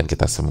Aisyah dan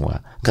kita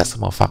semua, nggak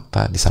semua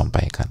fakta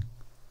disampaikan,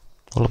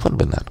 walaupun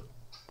benar.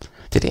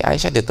 Jadi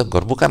Aisyah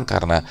ditegur bukan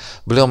karena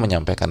beliau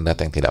menyampaikan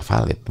data yang tidak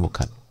valid,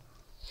 bukan.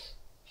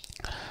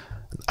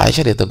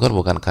 Aisyah ditegur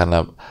bukan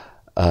karena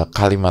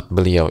kalimat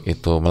beliau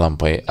itu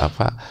melampaui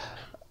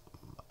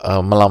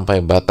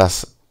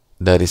batas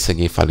dari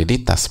segi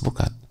validitas,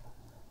 bukan.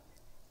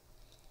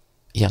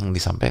 Yang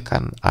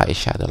disampaikan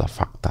Aisyah adalah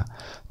fakta,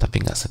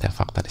 tapi nggak setiap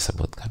fakta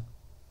disebutkan.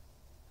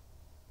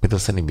 Itu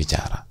seni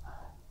bicara.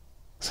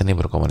 Seni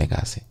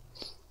berkomunikasi.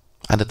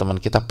 Ada teman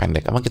kita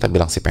pendek, emang kita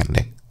bilang si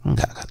pendek?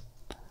 Enggak kan?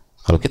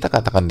 Kalau kita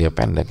katakan dia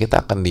pendek,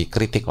 kita akan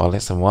dikritik oleh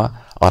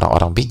semua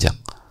orang-orang bijak.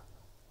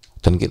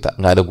 Dan kita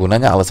nggak ada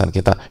gunanya alasan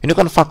kita, ini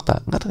kan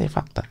fakta. Enggak, tadi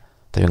fakta.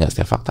 Tapi nggak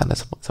setiap fakta Anda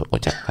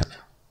ucapkan.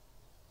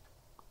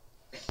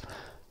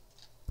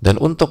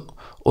 Dan untuk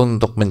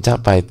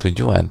mencapai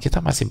tujuan, kita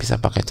masih bisa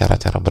pakai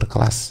cara-cara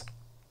berkelas.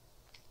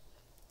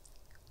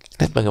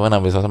 Lihat bagaimana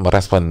Nabi SAW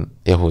merespon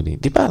Yahudi.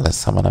 Dibalas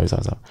sama Nabi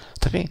SAW.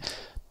 Tapi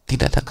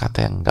tidak ada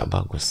kata yang nggak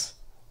bagus,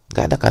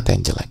 nggak ada kata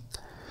yang jelek,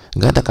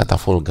 nggak ada kata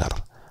vulgar,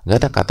 nggak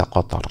ada kata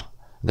kotor,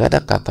 nggak ada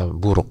kata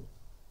buruk,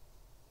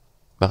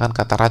 bahkan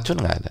kata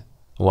racun nggak ada.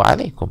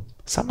 Waalaikum,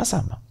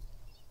 sama-sama,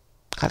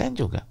 kalian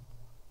juga.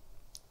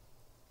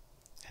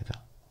 Gitu.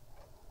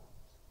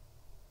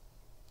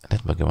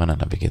 Lihat bagaimana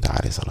Nabi kita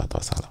alaihi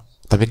salatu wassalam.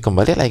 Tapi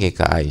kembali lagi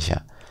ke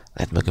Aisyah,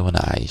 lihat bagaimana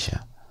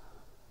Aisyah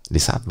di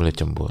saat beliau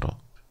cemburu,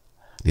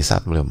 Di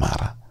saat beliau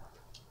marah,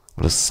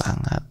 beliau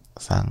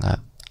sangat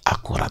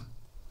akurat.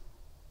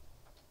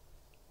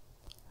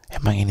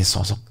 Emang ini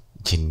sosok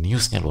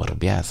jeniusnya luar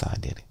biasa,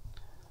 hadirin.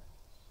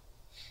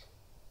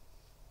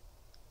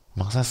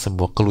 Maksudnya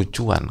sebuah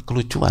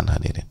kelucuan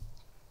hadirin.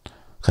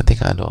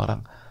 Ketika ada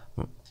orang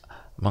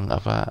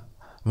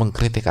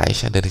mengkritik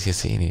Aisyah dari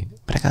sisi ini,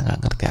 mereka nggak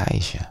ngerti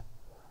Aisyah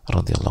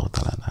Radhiallahu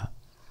ta'ala anha.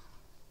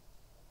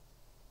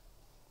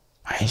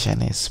 Aisyah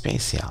ini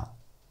spesial,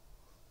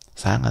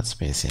 sangat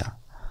spesial.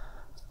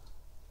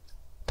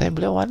 Tapi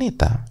beliau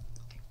wanita,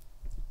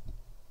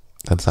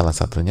 dan salah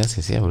satunya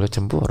sisinya beliau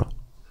cemburu.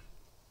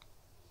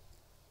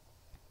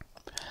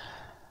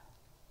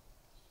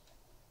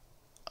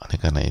 Oleh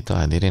karena itu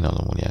hadirin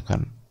Allah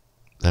muliakan,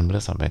 dan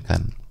beliau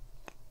sampaikan,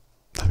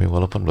 tapi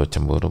walaupun beliau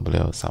cemburu,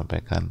 beliau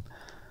sampaikan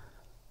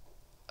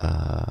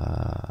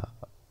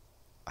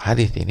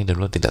hadis ini, dan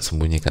beliau tidak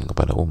sembunyikan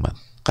kepada umat.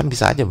 Kan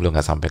bisa aja beliau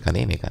nggak sampaikan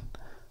ini kan,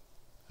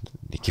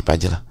 dikip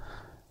aja lah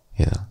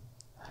gitu.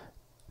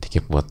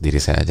 Dikip buat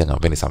diri saya aja,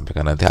 ngapain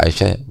disampaikan, nanti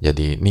Aisyah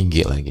jadi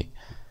ninggi lagi,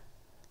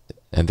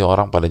 nanti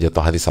orang pada jatuh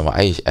hadis sama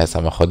Aisyah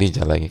sama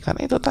Khadijah lagi. Kan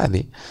itu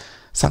tadi,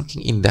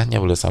 saking indahnya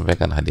beliau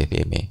sampaikan hadis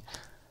ini,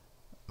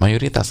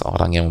 mayoritas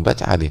orang yang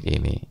membaca hadis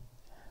ini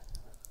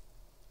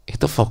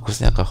itu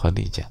fokusnya ke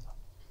Khadijah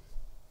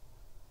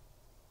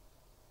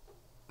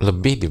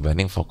lebih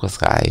dibanding fokus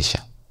ke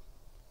Aisyah.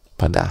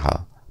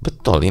 Padahal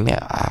betul ini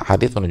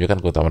hadis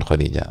menunjukkan keutamaan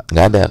Khadijah,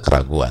 nggak ada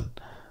keraguan.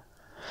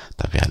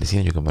 Tapi hadis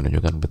ini juga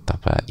menunjukkan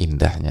betapa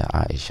indahnya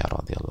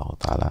Aisyah radhiallahu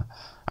taala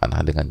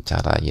anha dengan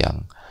cara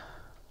yang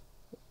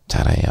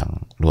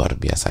luar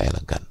biasa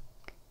elegan.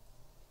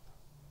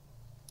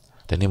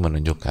 Dan ini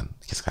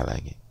menunjukkan sekali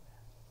lagi,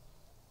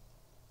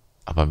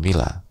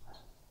 apabila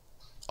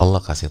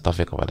Allah kasih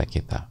taufik kepada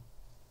kita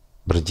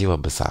berjiwa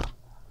besar,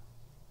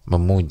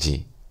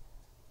 memuji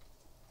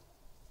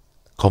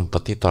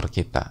kompetitor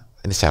kita,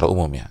 ini secara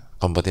umum ya,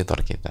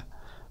 kompetitor kita,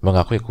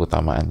 mengakui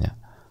keutamaannya,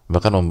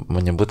 bahkan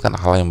menyebutkan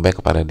hal yang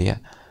baik kepada dia,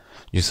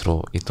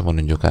 justru itu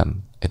menunjukkan,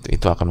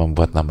 itu akan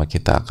membuat nama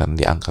kita akan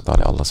diangkat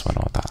oleh Allah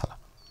Subhanahu wa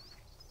taala.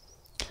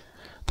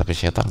 Tapi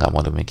syaitan nggak mau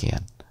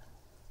demikian.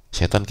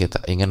 Syaitan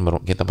ingin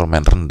kita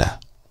bermain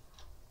rendah,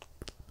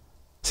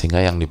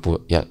 sehingga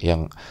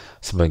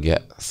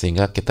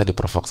sehingga kita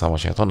diprovok sama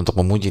syaitan untuk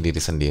memuji diri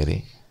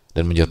sendiri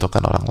dan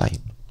menjatuhkan orang lain.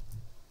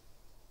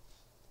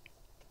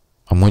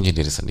 Memuji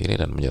diri sendiri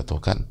dan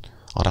menjatuhkan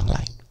orang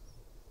lain,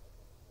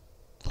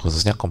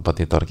 khususnya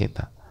kompetitor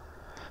kita,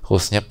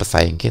 khususnya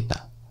pesaing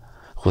kita,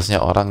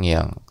 khususnya orang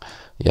yang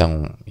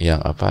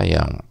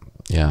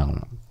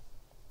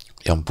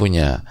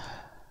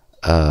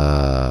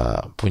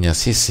punya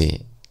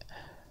sisi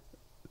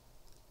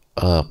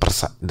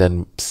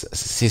dan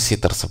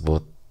sisi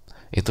tersebut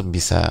itu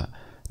bisa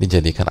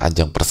dijadikan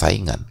ajang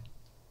persaingan,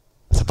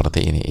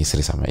 seperti ini,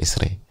 istri sama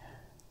istri,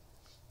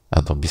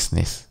 atau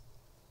bisnis,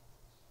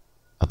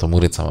 atau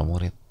murid sama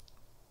murid,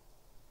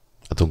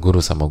 atau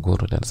guru sama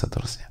guru, dan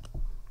seterusnya.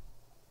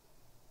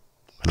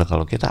 Dan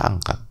kalau kita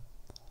angkat,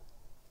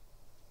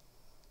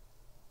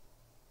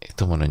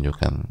 itu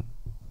menunjukkan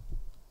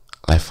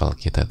level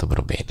kita itu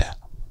berbeda.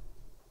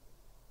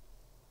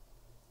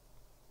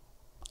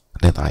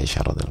 Lihat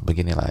Aisyah radhiallahu,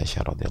 beginilah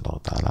Aisyah radhiallahu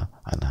taala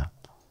anha.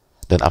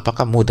 Dan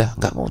apakah mudah?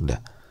 Nggak mudah,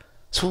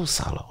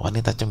 susah loh.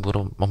 Wanita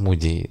cemburu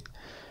memuji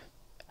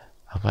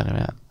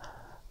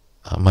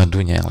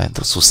madunya yang lain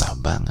itu susah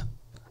banget.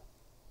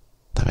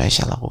 Tapi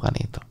Aisyah lakukan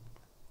itu.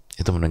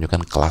 Itu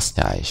menunjukkan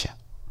kelasnya Aisyah.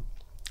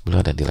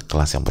 Beliau ada di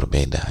kelas yang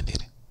berbeda,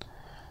 hadirin.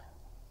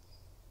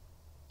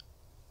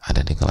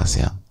 Ada di kelas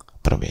yang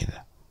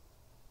berbeda.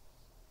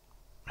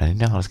 Dan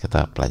ini yang harus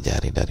kita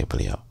pelajari dari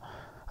beliau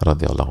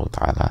radhiyallahu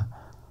taala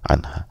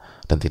anha.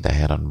 Dan tidak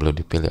heran beliau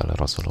dipilih oleh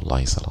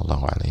Rasulullah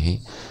sallallahu alaihi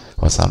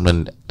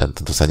wasallam, dan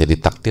tentu saja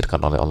ditakdirkan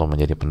oleh Allah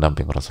menjadi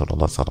pendamping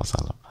Rasulullah sallallahu alaihi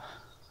wasallam.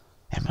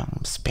 Emang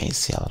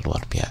spesial,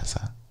 luar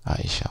biasa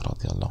Aisyah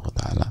radhiyallahu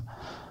taala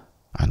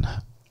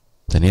anha.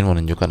 Dan ini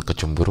menunjukkan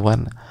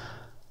kecemburuan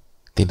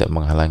tidak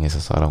menghalangi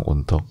seseorang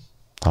untuk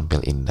tampil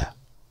indah,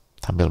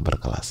 tampil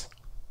berkelas.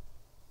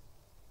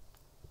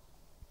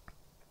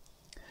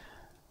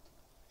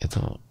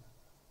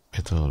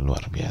 Itu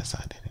luar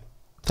biasa.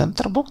 Dan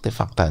terbukti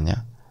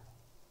faktanya,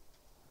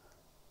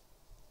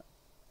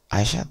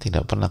 Aisyah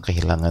tidak pernah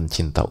kehilangan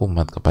cinta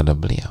umat kepada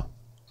beliau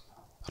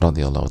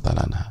radhiyallahu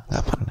ta'ala anha,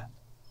 nggak pernah.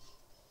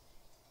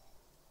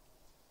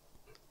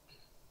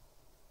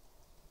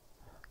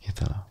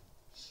 Gitu loh.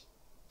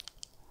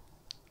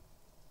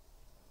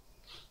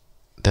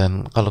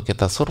 Dan kalau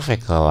kita survei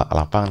ke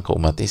lapangan, ke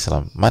umat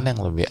Islam, mana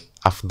yang lebih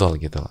afdol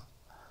gitu loh,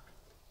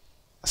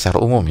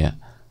 secara umum ya,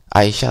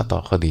 Aisyah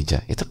atau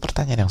Khadijah, itu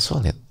pertanyaan yang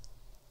sulit.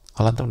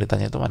 Kalau antum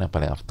ditanya itu mana yang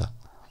paling afdal,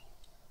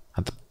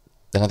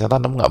 dengan catatan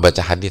antum nggak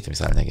baca hadis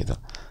misalnya gitu,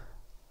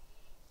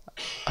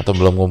 atau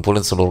belum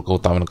ngumpulin seluruh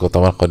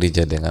keutamaan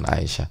Khadijah dengan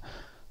Aisyah,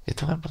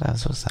 itu kan pertanyaan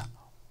susah.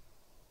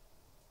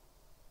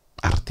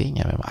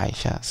 Artinya memang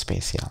Aisyah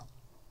spesial.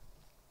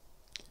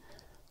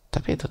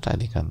 Tapi itu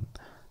tadi kan,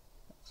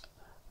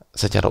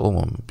 secara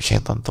umum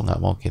syaitan tuh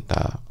nggak mau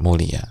kita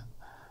mulia,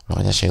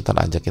 Makanya syaitan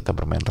ajak kita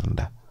bermain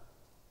rendah.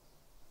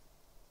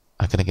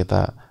 Akhirnya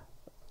kita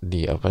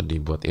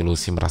dibuat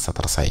ilusi merasa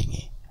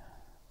tersaingi,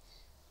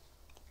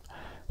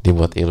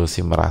 dibuat ilusi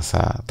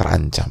merasa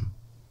terancam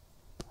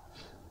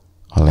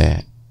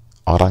oleh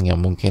orang yang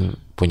mungkin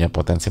punya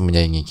potensi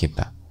menyaingi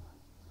kita,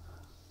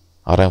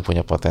 orang yang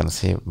punya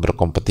potensi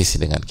berkompetisi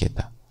dengan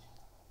kita,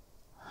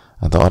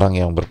 atau orang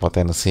yang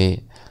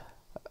berpotensi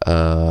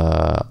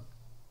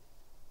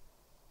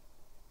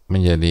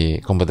menjadi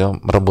kompeten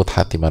merebut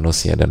hati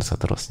manusia dan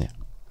seterusnya.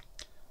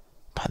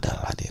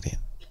 Padahal hadirin,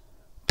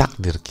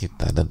 takdir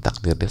kita dan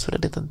takdir dia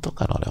sudah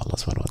ditentukan oleh Allah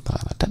Subhanahu wa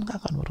taala dan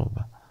gak akan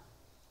berubah.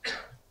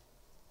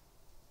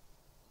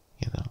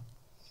 Gitu.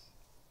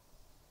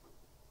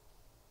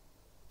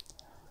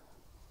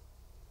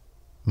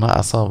 Ma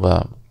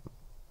asaba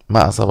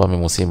min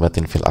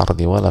musibatin fil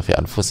ardi wala fi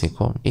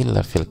anfusikum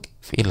illa fi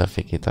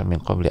kitab min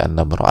qabli an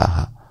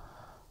nabra'aha.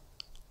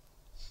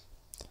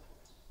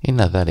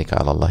 Inna dzalika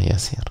 'ala Allah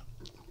yasir.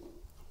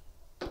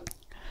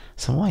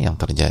 Semua yang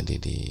terjadi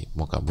di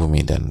muka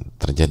bumi dan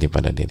terjadi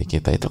pada diri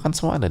kita itu kan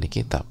semua ada di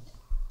kitab.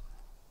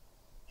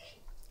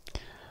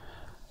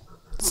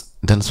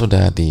 Dan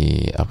sudah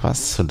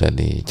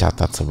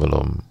dicatat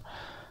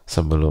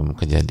sebelum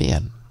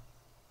kejadian.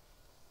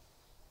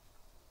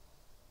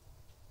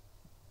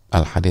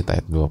 Al-Hadid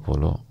ayat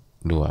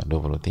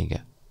 23.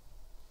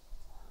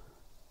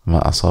 Ma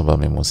asaba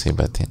min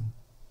musibatin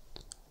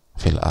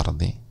fil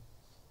ardi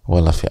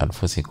wala fi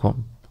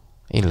anfusikum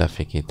illa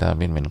fi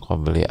kitabin min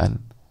qabli an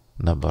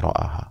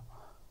nabra'aha.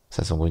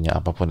 Sesungguhnya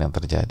apapun yang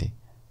terjadi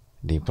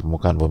di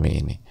permukaan bumi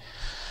ini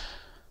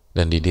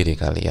dan di diri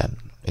kalian,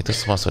 itu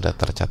semua sudah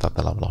tercatat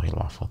dalam Lauhil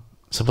Mahfuz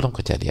sebelum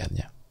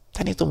kejadiannya.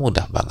 Dan itu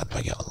mudah banget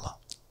bagi Allah.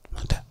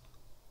 Mudah.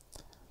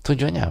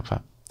 Tujuannya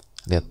apa?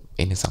 Lihat,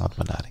 ini sangat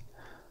menarik.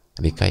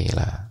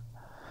 Likaila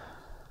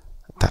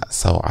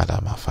ta'saw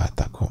ala ma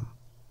fatakum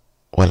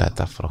wala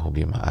tafrahu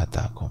bima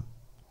atakum.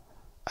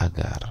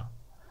 Agar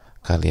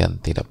kalian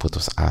tidak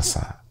putus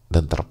asa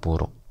dan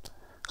terpuruk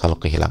kalau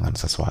kehilangan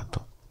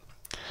sesuatu,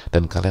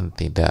 dan kalian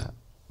tidak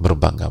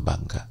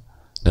berbangga-bangga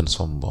dan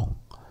sombong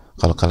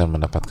kalau kalian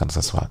mendapatkan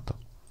sesuatu.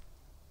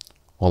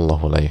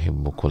 Wallahu la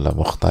yuhibbu kulla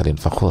mukhtalin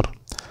fakhur.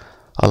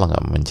 Allah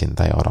nggak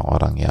mencintai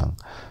orang-orang yang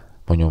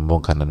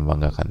menyombongkan dan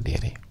membanggakan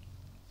diri.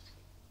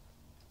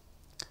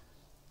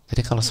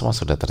 Jadi kalau semua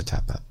sudah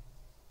tercatat,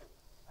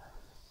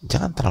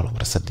 jangan terlalu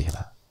bersedih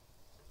lah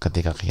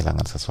ketika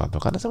kehilangan sesuatu,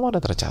 karena semua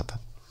sudah tercatat.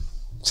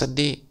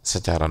 Sedih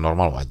secara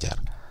normal wajar.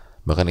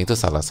 Bahkan itu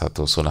salah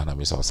satu sunnah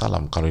Nabi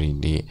SAW kalau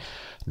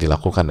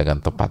dilakukan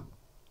dengan tepat,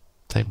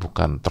 tapi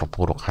bukan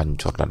terpuruk,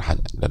 hancur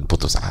dan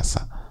putus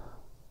asa.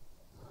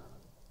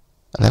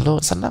 Lalu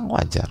senang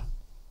wajar,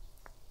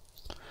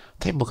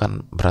 tapi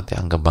bukan berarti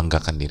Anda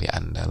banggakan diri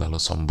Anda lalu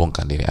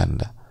sombongkan diri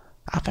Anda.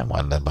 Apa yang mau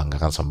Anda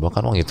banggakan,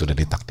 sombongkan? Wong itu sudah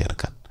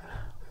ditakdirkan,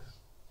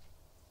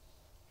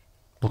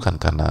 bukan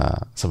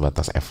karena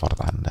sebatas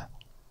effort Anda.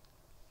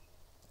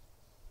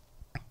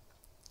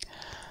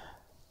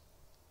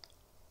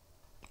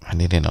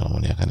 Hadirin Allah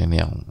muliakan,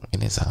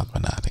 ini sangat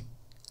menarik.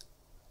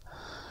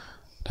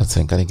 Dan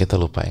seringkali kita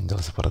lupa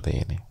angle seperti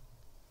ini.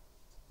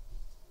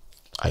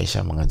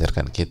 Aisyah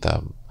mengajarkan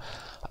kita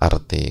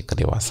arti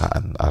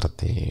kedewasaan,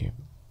 arti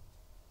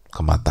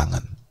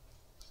kematangan,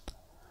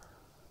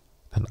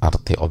 dan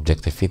arti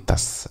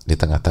objektivitas di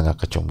tengah-tengah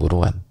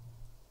kecemburuan.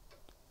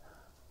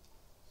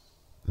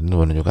 Dan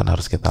menunjukkan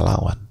harus kita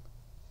lawan.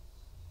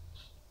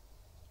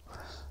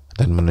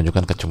 Dan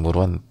menunjukkan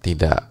kecemburuan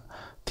tidak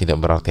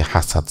berarti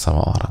hasad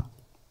sama orang.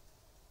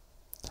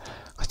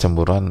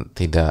 Kecemburuan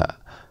tidak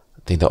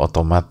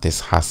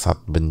otomatis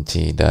hasad,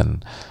 benci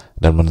dan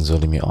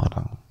menzolimi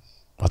orang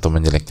atau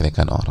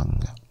menjelek-jelekan orang.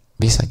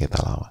 Bisa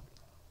kita lawan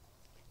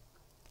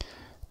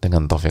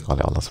dengan taufik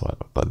Allah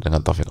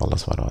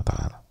Subhanahu wa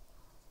taala.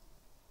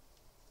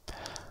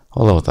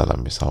 Allah taala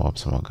bisawab,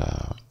 semoga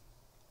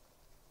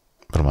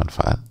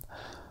bermanfaat.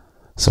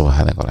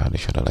 Subhanakallahumma wa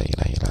bihamdika la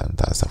ilaha illa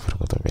anta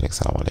astaghfiruka wa atubu ilaik.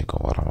 Assalamualaikum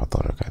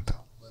warahmatullahi wabarakatuh.